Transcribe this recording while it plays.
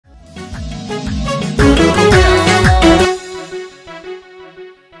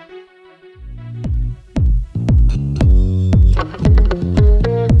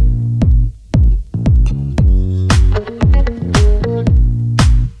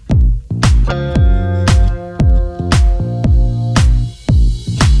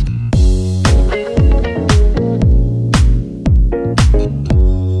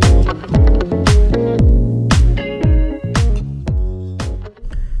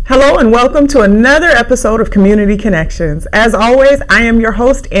Hello and welcome to another episode of Community Connections. As always, I am your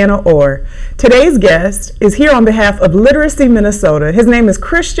host, Anna Orr. Today's guest is here on behalf of Literacy Minnesota. His name is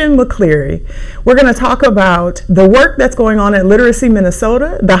Christian McCleary. We're going to talk about the work that's going on at Literacy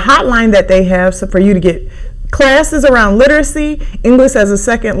Minnesota, the hotline that they have for you to get classes around literacy, English as a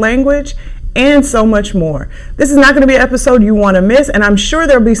second language, and so much more. This is not going to be an episode you want to miss, and I'm sure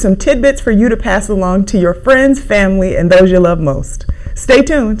there'll be some tidbits for you to pass along to your friends, family, and those you love most. Stay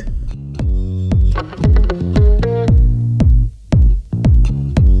tuned.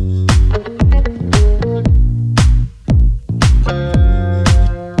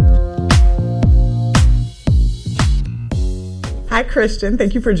 Hi, Christian.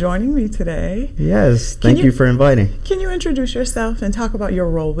 Thank you for joining me today. Yes, thank you for inviting. Can you introduce yourself and talk about your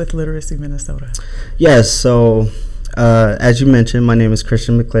role with Literacy Minnesota? Yes, so as you mentioned, my name is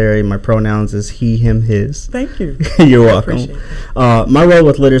Christian McCleary. My pronouns is he, him, his. Thank you. You're welcome. My role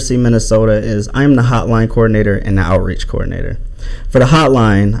with Literacy Minnesota is I'm the hotline coordinator and the outreach coordinator. For the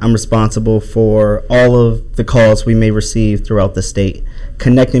hotline, I'm responsible for all of the calls we may receive throughout the state,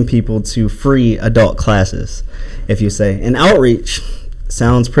 connecting people to free adult classes, if you say. And outreach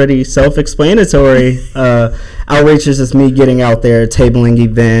sounds pretty self-explanatory. Outreach is just me getting out there, tabling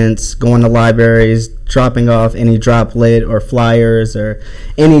events, going to libraries, dropping off any droplet or flyers or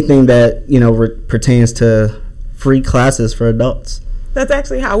anything that, pertains to free classes for adults. That's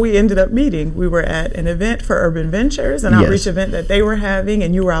actually how we ended up meeting. We were at an event for Urban Ventures, an outreach event that they were having,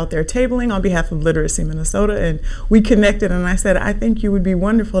 and you were out there tabling on behalf of Literacy Minnesota, and we connected, and I said, I think you would be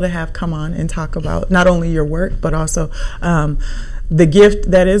wonderful to have come on and talk about not only your work, but also the gift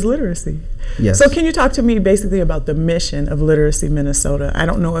that is literacy. Yes. So can you talk to me basically about the mission of Literacy Minnesota? I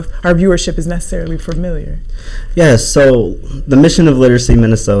don't know if our viewership is necessarily familiar. Yes, so the mission of Literacy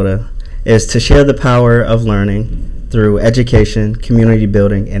Minnesota is to share the power of learning through education, community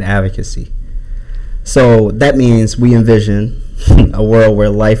building, and advocacy. So that means we envision a world where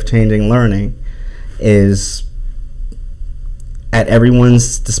life-changing learning is at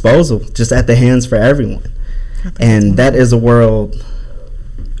everyone's disposal, just at the hands for everyone. And that is a world,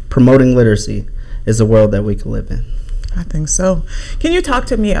 promoting literacy is a world that we can live in. I think so. Can you talk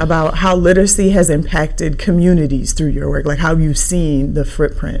to me about how literacy has impacted communities through your work? Like how you've seen the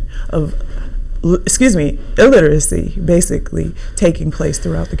footprint of illiteracy basically taking place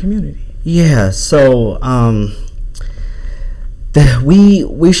throughout the community? Yeah, so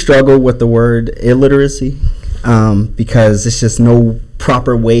we struggle with the word illiteracy because it's just no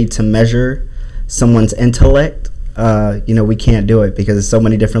proper way to measure someone's intellect. We can't do it because there's so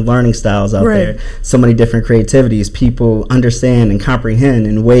many different learning styles out there, so many different creativities. People understand and comprehend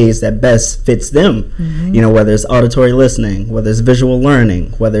in ways that best fits them. Whether it's auditory listening, whether it's visual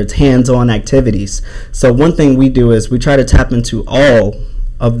learning, whether it's hands-on activities. So one thing we do is we try to tap into all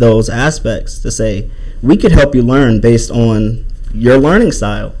of those aspects to say, we could help you learn based on your learning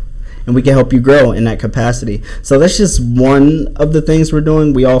style, and we can help you grow in that capacity. So that's just one of the things we're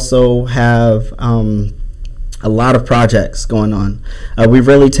doing. We also have a lot of projects going on. We've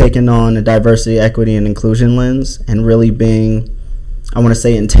really taken on a diversity, equity, and inclusion lens and really being, I want to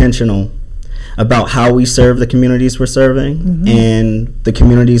say, intentional about how we serve the communities we're serving and the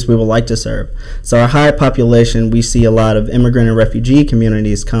communities we would like to serve. So our high population, we see a lot of immigrant and refugee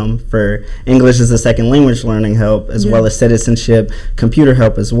communities come for English as a second language learning help, as well as citizenship, computer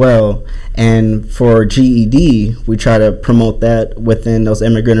help as well. And for GED, we try to promote that within those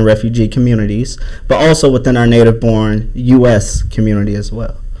immigrant and refugee communities, but also within our native-born U.S. community as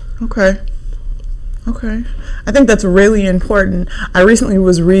well. Okay. I think that's really important. I recently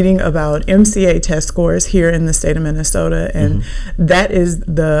was reading about MCA test scores here in the state of Minnesota, and that is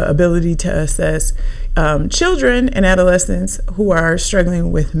the ability to assess children and adolescents who are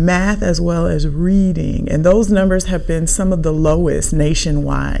struggling with math as well as reading. And those numbers have been some of the lowest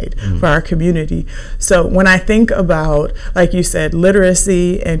nationwide for our community. So when I think about, like you said,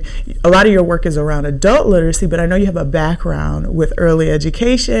 literacy, and a lot of your work is around adult literacy, but I know you have a background with early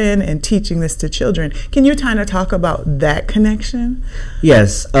education and teaching this to children. Can you kind of talk about that connection?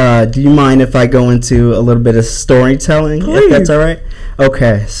 Yes. Do you mind if I go into a little bit of storytelling, Please. if that's all right?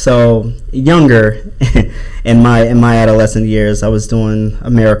 Okay, so younger in my adolescent years, I was doing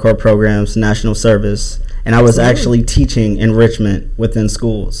AmeriCorps programs, national service, and I was actually teaching enrichment within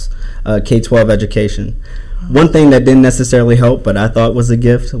schools, K-12 education. One thing that didn't necessarily help, but I thought was a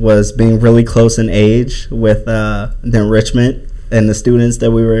gift, was being really close in age with the enrichment and the students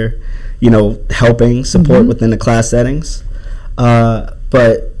that we were, helping support within the class settings.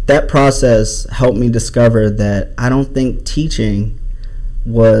 But that process helped me discover that I don't think teaching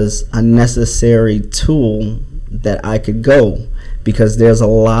was a necessary tool that I could go because there's a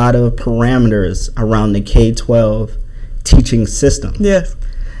lot of parameters around the K-12 teaching system. Yes.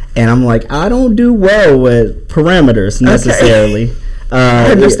 And I'm like, I don't do well with parameters necessarily. Okay.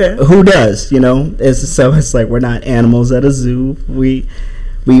 I understand. Who does? It's like we're not animals at a zoo. We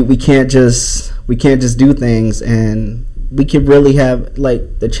can't just do things, and we could really have,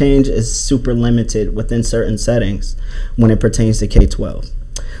 like, the change is super limited within certain settings when it pertains to K-12.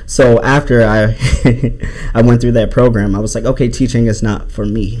 So after I went through that program, I was like, okay, teaching is not for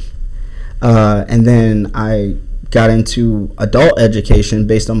me. And then I got into adult education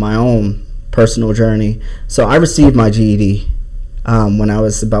based on my own personal journey. So I received my GED when I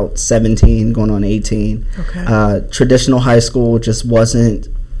was about 17, going on 18. Okay. Traditional high school just wasn't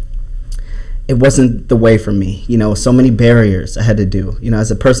the way for me. So many barriers I had to do. As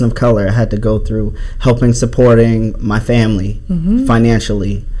a person of color, I had to go through supporting my family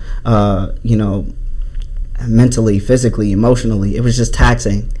financially, mentally, physically, emotionally. It was just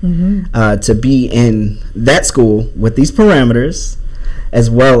taxing to be in that school with these parameters, as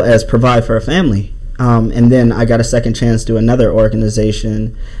well as provide for a family. And then I got a second chance to another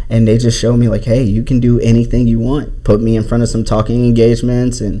organization, and they just showed me, like, hey, you can do anything you want. Put me in front of some talking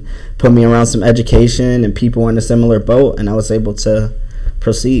engagements and put me around some education and people in a similar boat, and I was able to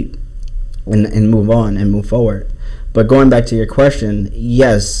proceed and move on and move forward. But going back to your question,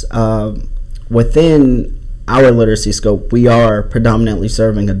 yes, within our literacy scope, we are predominantly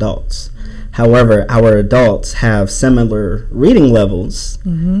serving adults. However, our adults have similar reading levels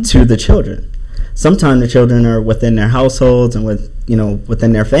to the children. Sometimes the children are within their households and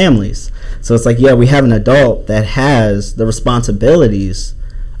within their families. So it's like, yeah, we have an adult that has the responsibilities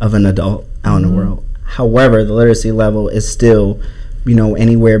of an adult out in the world. However, the literacy level is still,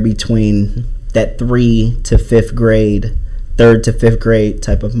 anywhere between that 3 to 5th grade, 3rd to 5th grade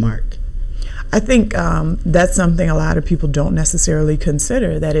type of mark. I think that's something a lot of people don't necessarily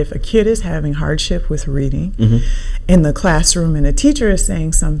consider, that if a kid is having hardship with reading in the classroom and a teacher is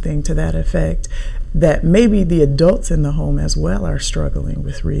saying something to that effect, that maybe the adults in the home as well are struggling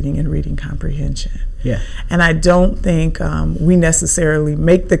with reading and reading comprehension. Yeah. And I don't think we necessarily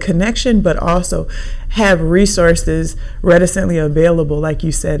make the connection, but also have resources reticently available, like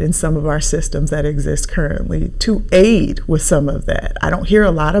you said, in some of our systems that exist currently to aid with some of that. I don't hear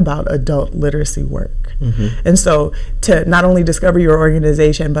a lot about adult literacy work. And so to not only discover your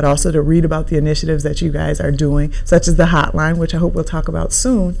organization, but also to read about the initiatives that you guys are doing, such as the hotline, which I hope we'll talk about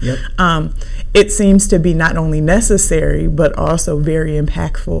soon, it seems to be not only necessary, but also very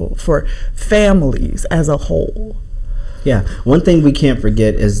impactful for families as a whole. Yeah, one thing we can't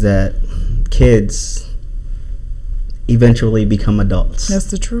forget is that kids eventually become adults. That's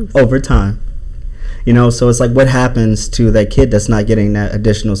the truth. Over time. So it's like, what happens to that kid that's not getting that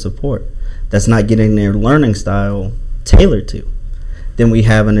additional support, that's not getting their learning style tailored to? Then we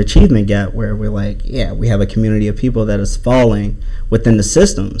have an achievement gap where we're like, yeah, we have a community of people that is falling within the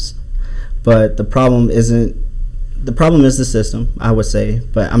systems. But the problem is the system, I would say,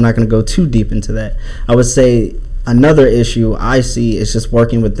 but I'm not going to go too deep into that. I would say another issue I see is just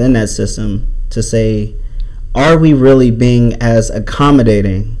working within that system to say, are we really being as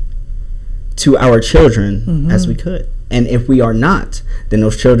accommodating to our children as we could? And if we are not, then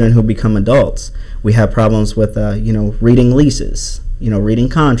those children who become adults, we have problems with, reading leases, reading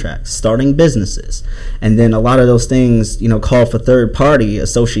contracts, starting businesses. And then a lot of those things, call for third-party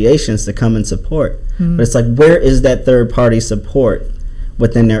associations to come and support. But it's like, where is that third-party support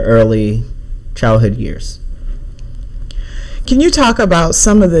within their early childhood years? Can you talk about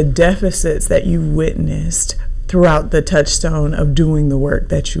some of the deficits that you witnessed throughout the touchstone of doing the work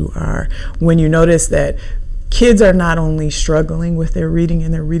that you are, when you notice that kids are not only struggling with their reading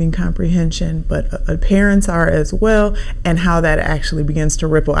and their reading comprehension, but parents are as well, and how that actually begins to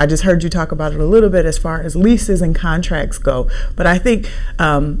ripple? I just heard you talk about it a little bit as far as leases and contracts go, but I think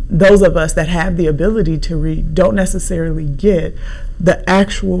those of us that have the ability to read don't necessarily get the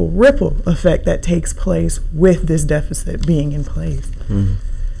actual ripple effect that takes place with this deficit being in place.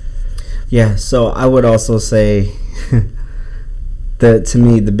 Yeah, so I would also say that to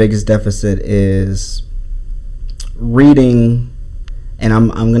me the biggest deficit is reading, and I'm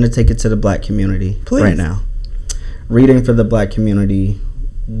going to take it to the Black community right now. Reading for the Black community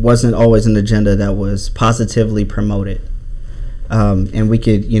wasn't always an agenda that was positively promoted. And we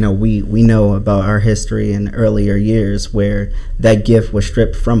could, we know about our history in earlier years where that gift was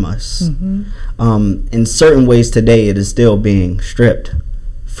stripped from us. In certain ways today, it is still being stripped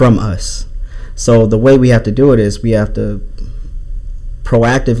from us. So the way we have to do it is we have to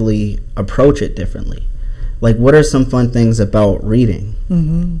proactively approach it differently. Like, what are some fun things about reading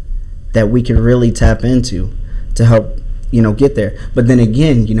that we could really tap into to help get there. But then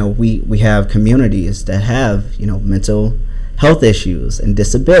again, we have communities that have, mental health issues and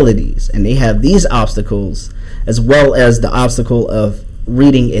disabilities, and they have these obstacles as well as the obstacle of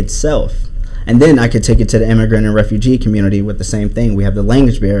reading itself. And then I could take it to the immigrant and refugee community with the same thing. We have the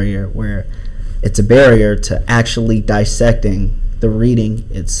language barrier, where it's a barrier to actually dissecting the reading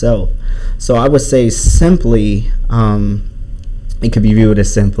itself. So I would say simply, it could be viewed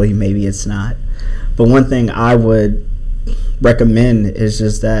as simply, maybe it's not. But one thing I would recommend is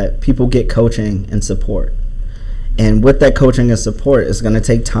just that people get coaching and support. And with that coaching and support, it's going to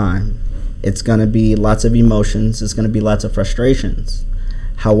take time. It's going to be lots of emotions. It's going to be lots of frustrations.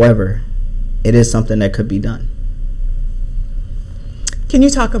 However, it is something that could be done. Can you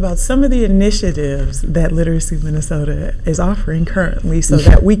talk about some of the initiatives that Literacy Minnesota is offering currently so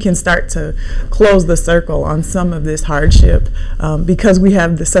that we can start to close the circle on some of this hardship, because we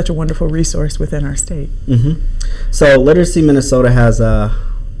have such a wonderful resource within our state? So Literacy Minnesota has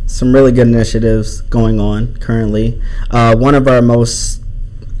some really good initiatives going on currently. One of our most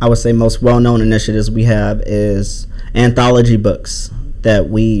well-known initiatives we have is anthology books that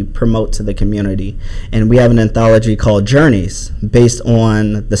we promote to the community. And we have an anthology called Journeys, based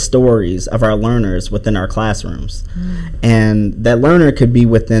on the stories of our learners within our classrooms. And that learner could be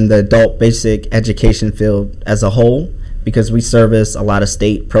within the adult basic education field as a whole, because we service a lot of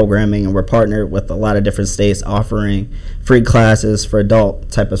state programming, and we're partnered with a lot of different states offering free classes for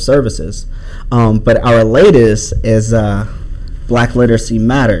adult type of services. But our latest is Black Literacy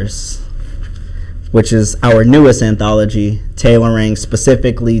Matters, which is our newest anthology, tailoring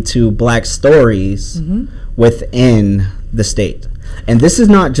specifically to Black stories within the state. And this is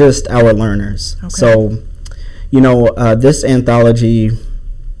not just our learners. Okay. So, this anthology,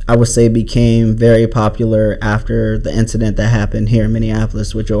 I would say, became very popular after the incident that happened here in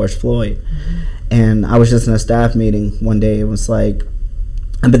Minneapolis with George Floyd. And I was just in a staff meeting one day. It was like,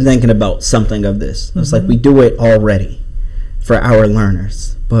 I've been thinking about something of this. It was like, we do it already for our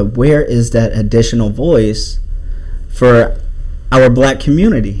learners, but where is that additional voice for our Black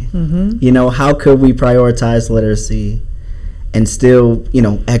community? How could we prioritize literacy and still,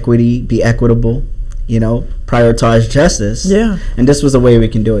 equity, be equitable, prioritize justice? Yeah. And this was a way we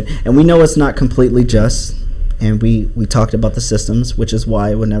can do it. And we know it's not completely just, and we talked about the systems, which is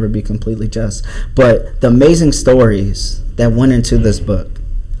why it would never be completely just. But the amazing stories that went into this book,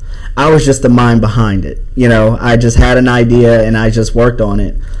 I was just the mind behind it. I just had an idea and I just worked on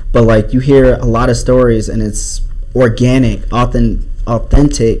it. But you hear a lot of stories, and it's organic,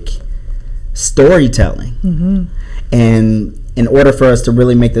 authentic storytelling. And in order for us to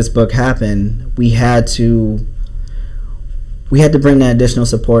really make this book happen, we had to bring that additional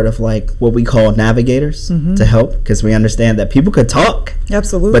support of what we call navigators to help, because we understand that people could talk,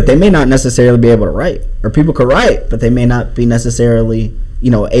 absolutely, but they may not necessarily be able to write, or people could write, but they may not be necessarily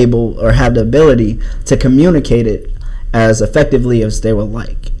able or have the ability to communicate it as effectively as they would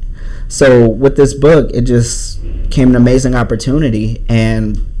like. So with this book, it just came an amazing opportunity,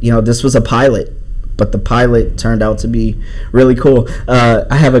 and this was a pilot, but the pilot turned out to be really cool.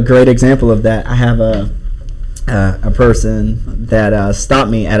 I have a great example of that. I have a person that stopped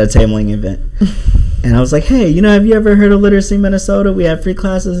me at a tabling event, and I was like, hey, have you ever heard of Literacy Minnesota? We have free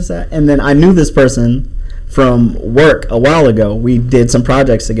classes. And then I knew this person from work a while ago. We did some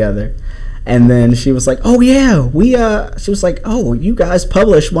projects together, and then she was like, oh yeah, she was like, oh, you guys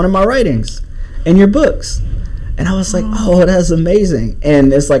published one of my writings in your books. And I was like, oh, that's amazing.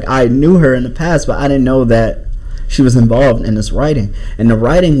 And it's like, I knew her in the past, but I didn't know that she was involved in this writing. And the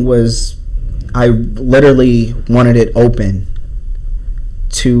writing was, I literally wanted it open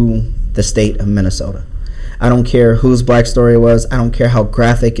to the state of Minnesota. I don't care whose Black story it was. I don't care how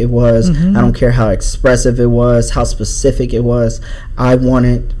graphic it was. I don't care how expressive it was, how specific it was. I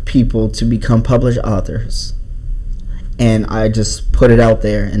wanted people to become published authors. And I just put it out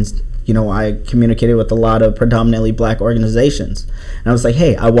there, and I communicated with a lot of predominantly Black organizations. And I was like,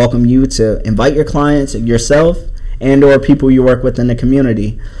 hey, I welcome you to invite your clients, yourself, and or people you work with in the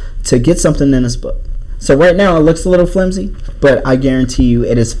community to get something in this book. So right now it looks a little flimsy, but I guarantee you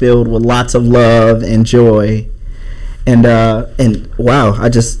it is filled with lots of love and joy. And wow, I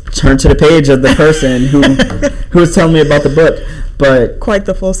just turned to the page of the person who was telling me about the book. But quite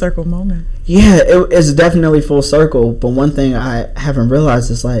the full circle moment. Yeah, it's definitely full circle. But one thing I haven't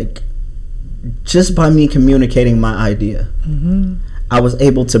realized is just by me communicating my idea, I was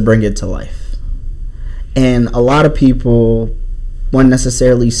able to bring it to life. And a lot of people won't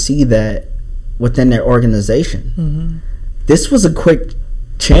necessarily see that within their organization. This was a quick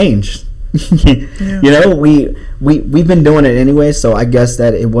change. We've been doing it anyway, so I guess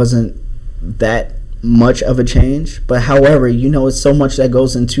that it wasn't that much of a change, but however, it's so much that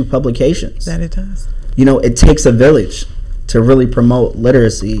goes into publications. That it does. It takes a village to really promote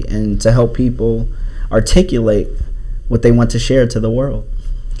literacy and to help people articulate what they want to share to the world.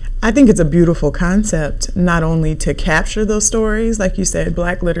 I think it's a beautiful concept, not only to capture those stories, like you said,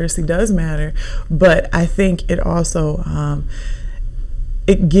 Black literacy does matter, but I think it also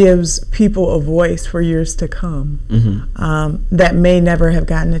it gives people a voice for years to come that may never have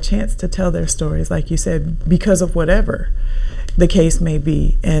gotten a chance to tell their stories, like you said, because of whatever the case may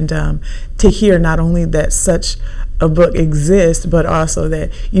be. And to hear not only that such a book exists, but also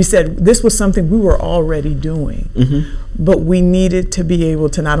that you said this was something we were already doing, but we needed to be able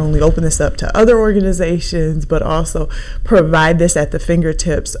to not only open this up to other organizations, but also provide this at the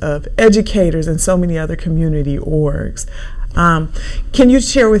fingertips of educators and so many other community orgs. Can you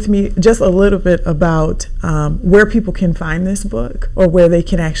share with me just a little bit about where people can find this book, or where they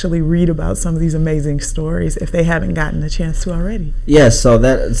can actually read about some of these amazing stories if they haven't gotten a chance to already? Yes, so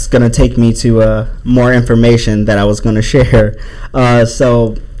that's going to take me to more information that I was going to share.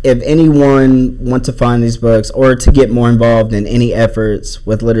 So if anyone wants to find these books or to get more involved in any efforts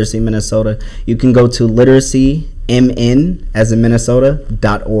with Literacy Minnesota, you can go to literacymn, as in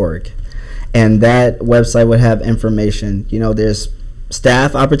Minnesota.org. And that website would have information. There's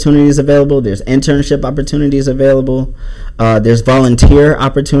staff opportunities available. There's internship opportunities available. There's volunteer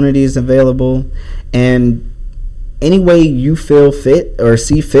opportunities available. And any way you feel fit or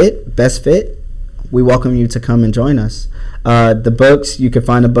see fit, best fit, we welcome you to come and join us. The books, you can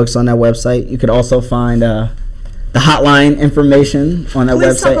find the books on that website. You could also find the hotline information on that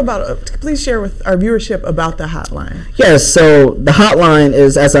website. Please share with our viewership about the hotline. Yes, so the hotline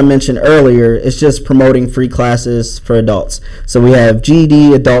is, as I mentioned earlier, it's just promoting free classes for adults. So we have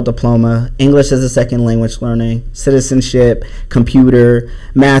GED, adult diploma, English as a second language learning, citizenship, computer,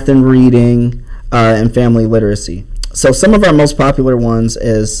 math and reading, and family literacy. So some of our most popular ones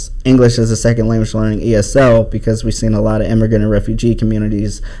is English as a second language learning, ESL, because we've seen a lot of immigrant and refugee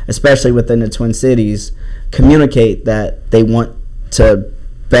communities, especially within the Twin Cities, communicate that they want to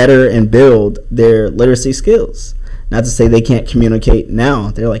better and build their literacy skills. Not to say they can't communicate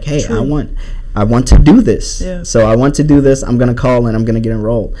now. They're like, hey, I want to do this. Yeah. So I want to do this. I'm going to call and I'm going to get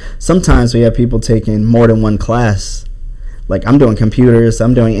enrolled. Sometimes we have people taking more than one class. Like, I'm doing computers,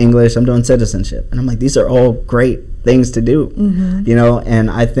 I'm doing English, I'm doing citizenship. And I'm like, these are all great things to do,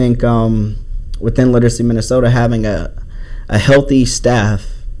 and I think within Literacy Minnesota, having a healthy staff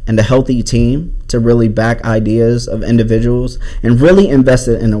and a healthy team to really back ideas of individuals and really invest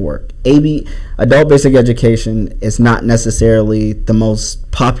it in the work. Adult basic education is not necessarily the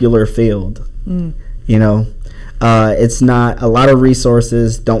most popular field, it's not, a lot of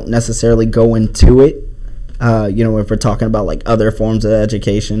resources don't necessarily go into it. If we're talking about like other forms of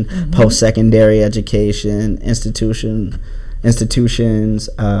education, post-secondary education, institutions,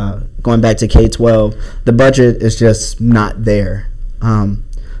 going back to K-12, the budget is just not there.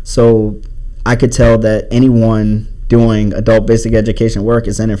 So I could tell that anyone doing adult basic education work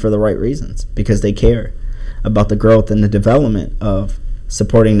is in it for the right reasons, because they care about the growth and the development of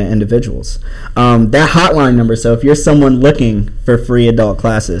supporting the individuals. That hotline number, so if you're someone looking for free adult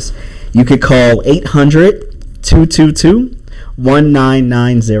classes, you could call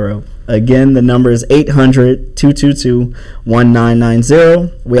 800-222-1990. Again, the number is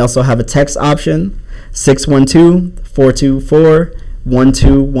 800-222-1990. We also have a text option,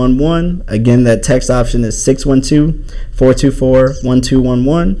 612-424-1211. Again, that text option is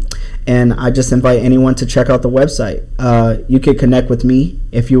 612-424-1211. And I just invite anyone to check out the website. You can connect with me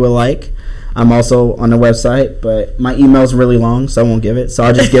if you would like. I'm also on the website, but my email is really long, so I won't give it. So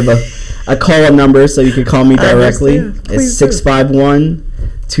I'll just give a call number so you can call me directly. It's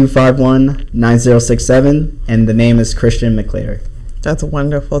 651-251-9067, and the name is Christian McCleary. That's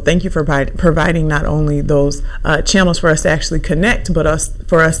wonderful. Thank you for providing not only those channels for us to actually connect, but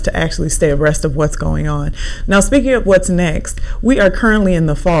for us to actually stay abreast of what's going on. Now, speaking of what's next, we are currently in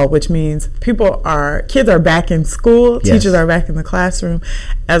the fall, which means kids are back in school, yes. Teachers are back in the classroom,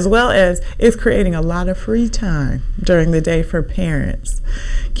 as well as it's creating a lot of free time during the day for parents.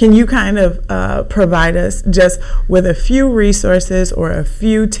 Can you kind of provide us just with a few resources or a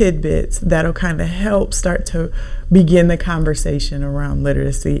few tidbits that'll kind of help start to begin the conversation around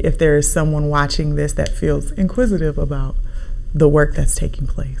literacy if there is someone watching this that feels inquisitive about the work that's taking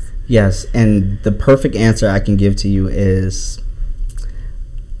place? Yes, and the perfect answer I can give to you is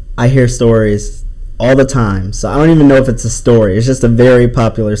I hear stories all the time. So I don't even know if it's a story. It's just a very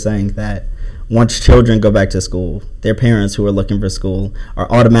popular saying that once children go back to school, their parents who are looking for school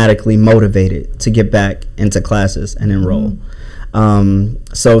are automatically motivated to get back into classes and enroll.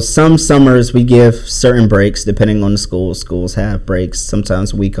 So some summers we give certain breaks depending on the school. Schools have breaks,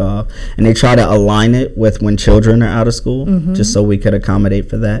 sometimes a week off, and they try to align it with when children are out of school, just so we could accommodate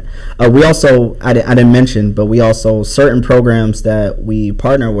for that. We also, I didn't mention, but we also, certain programs that we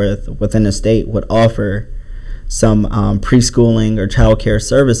partner with within the state would offer some preschooling or childcare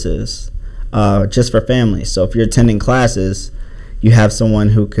services just for families. So if you're attending classes, you have someone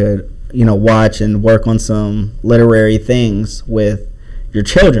who could, watch and work on some literary things with your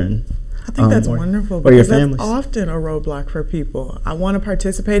children. I think that's wonderful, because that's often a roadblock for people. I want to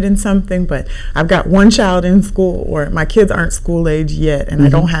participate in something, but I've got one child in school, or my kids aren't school age yet, and I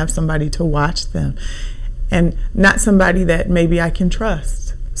don't have somebody to watch them, and not somebody that maybe I can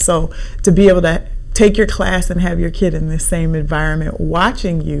trust. So to be able to take your class and have your kid in the same environment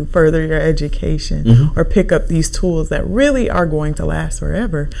watching you further your education or pick up these tools that really are going to last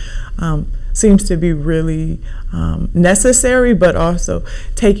forever seems to be really necessary, but also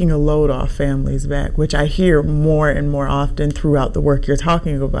taking a load off families' back, which I hear more and more often throughout the work you're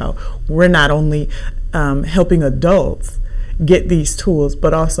talking about. We're not only helping adults get these tools,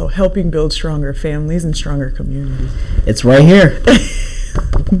 but also helping build stronger families and stronger communities. It's right here.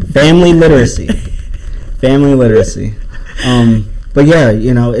 Family literacy. Family literacy. But yeah,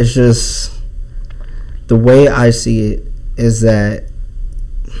 it's just, the way I see it is that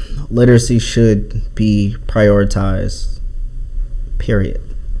literacy should be prioritized, period.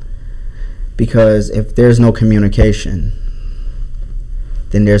 Because if there's no communication,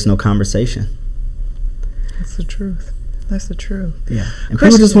 then there's no conversation. That's the truth. That's the truth. Yeah. And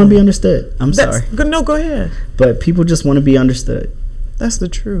people just want to be understood. I'm sorry. No, go ahead. But people just want to be understood. That's the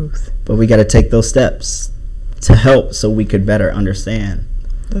truth. But we got to take those steps to help so we could better understand.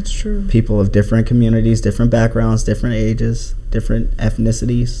 That's true. People of different communities, different backgrounds, different ages, different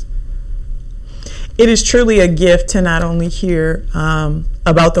ethnicities. It is truly a gift to not only hear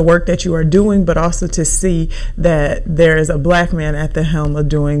about the work that you are doing, but also to see that there is a Black man at the helm of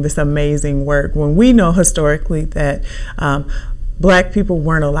doing this amazing work. When we know historically that Black people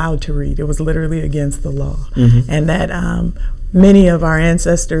weren't allowed to read, it was literally against the law, and that many of our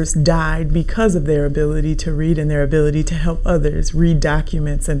ancestors died because of their ability to read and their ability to help others read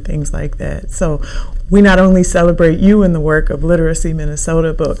documents and things like that. So we not only celebrate you in the work of Literacy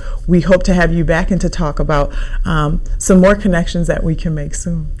Minnesota, but we hope to have you back and to talk about some more connections that we can make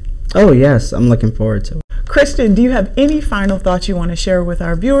soon. Oh, yes. I'm looking forward to it. Christian, do you have any final thoughts you want to share with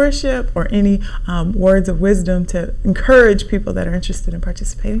our viewership, or any words of wisdom to encourage people that are interested in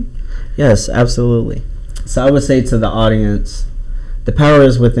participating? Yes, absolutely. So I would say to the audience, the power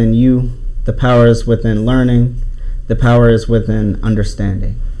is within you, the power is within learning, the power is within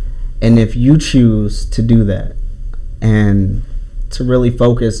understanding. And if you choose to do that and to really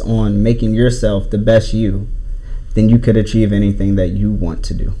focus on making yourself the best you, then you could achieve anything that you want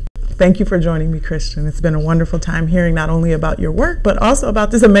to do. Thank you for joining me, Christian. It's been a wonderful time hearing not only about your work, but also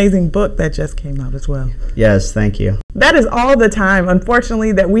about this amazing book that just came out as well. Yes, thank you. That is all the time,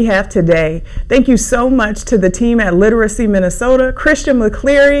 unfortunately, that we have today. Thank you so much to the team at Literacy Minnesota, Christian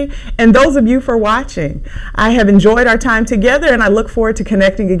McCleary, and those of you for watching. I have enjoyed our time together, and I look forward to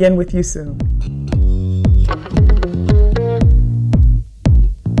connecting again with you soon.